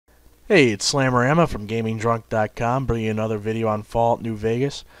Hey, it's Slammerama from GamingDrunk.com, bringing you another video on Fallout New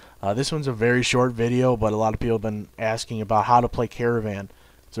Vegas. This one's a very short video, but a lot of people have been asking about how to play Caravan.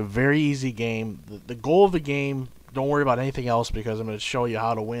 It's a very easy game. The goal of the game, don't worry about anything else because I'm going to show you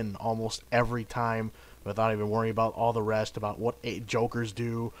how to win almost every time without even worrying about all the rest, about what jokers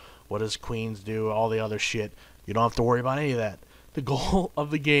do, what does queens do, all the other shit. You don't have to worry about any of that. The goal of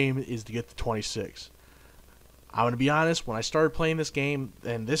the game is to get to 26. I'm going to be honest, when I started playing this game,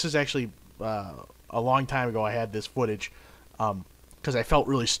 and this is actually a long time ago I had this footage, because I felt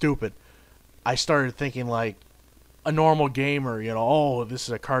really stupid. I started thinking like a normal gamer, oh, this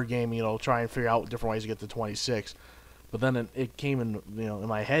is a card game, try and figure out different ways to get to 26. But then it came in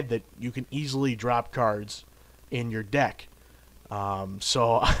my head that you can easily drop cards in your deck.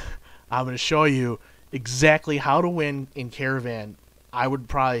 So I'm going to show you exactly how to win in Caravan. I would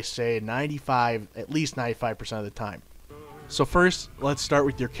probably say at least 95% of the time. So first, let's start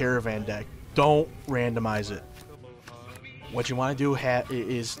with your Caravan deck. Don't randomize it. What you want to do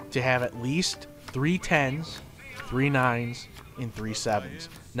is to have at least 3 10s, 3 9s, and 3 7s.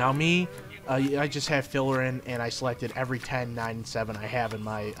 Now me, I just have filler in, and I selected every 10, 9, and 7 I have in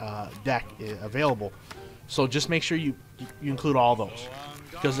my deck available. So just make sure you include all those,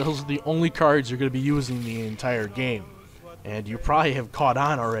 because those are the only cards you're going to be using the entire game. And you probably have caught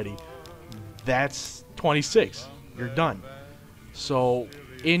on already. That's 26. You're done. So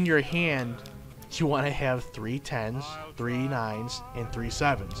in your hand, you want to have 3 10s, 3 9s, and 3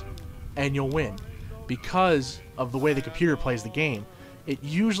 7s. And you'll win. Because of the way the computer plays the game, it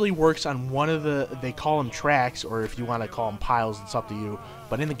usually works on one of they call them tracks, or if you want to call them piles, it's up to you.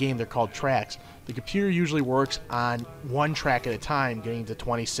 But in the game, they're called tracks. The computer usually works on one track at a time, getting to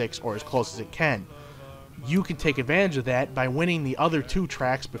 26 or as close as it can. You can take advantage of that by winning the other 2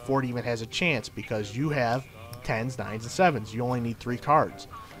 tracks before it even has a chance, because you have 10s, 9s, and 7s. You only need 3 cards.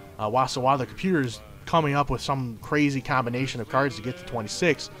 While the computer's coming up with some crazy combination of cards to get to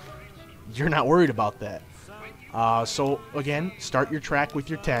 26, you're not worried about that. So again, start your track with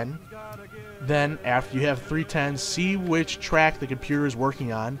your 10. Then after you have 3 10s, see which track the computer is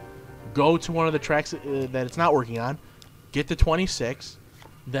working on. Go to one of the tracks that it's not working on. Get to 26.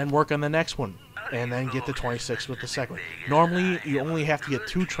 Then work on the next one, and then get to 26 with the second one. Normally, you only have to get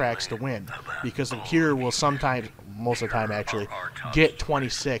 2 tracks to win, because the computer will sometimes, most of the time actually, get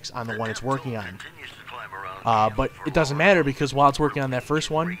 26 on the one it's working on. But it doesn't matter, because while it's working on that first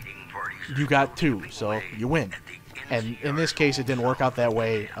one, you got 2, so you win. And in this case, it didn't work out that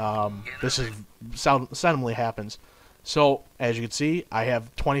way. This is seldomly happens. So, as you can see, I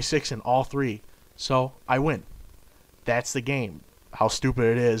have 26 in all 3, so I win. That's the game. How stupid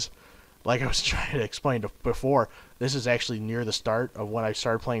it is. Like I was trying to explain before, this is actually near the start of when I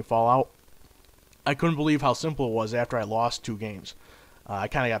started playing Fallout. I couldn't believe how simple it was after I lost 2 games. I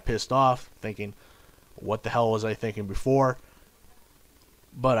kind of got pissed off, thinking, what the hell was I thinking before?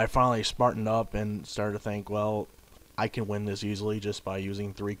 But I finally smartened up and started to think, well, I can win this easily just by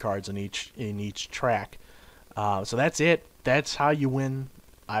using 3 cards in each track. So that's it. That's how you win,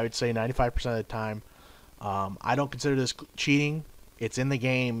 I would say 95% of the time. I don't consider this cheating. It's in the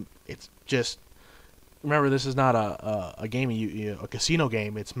game. It's just, remember, this is not a game, a casino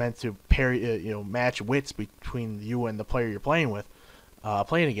game. It's meant to match wits between you and the player you're playing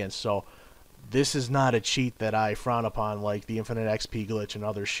against. So this is not a cheat that I frown upon, like the infinite XP glitch and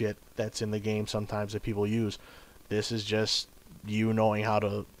other shit that's in the game sometimes that people use. This is just you knowing how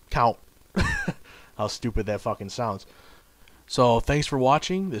to count. How stupid that fucking sounds. So thanks for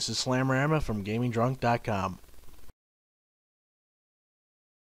watching. This is Slammerama from GamingDrunk.com.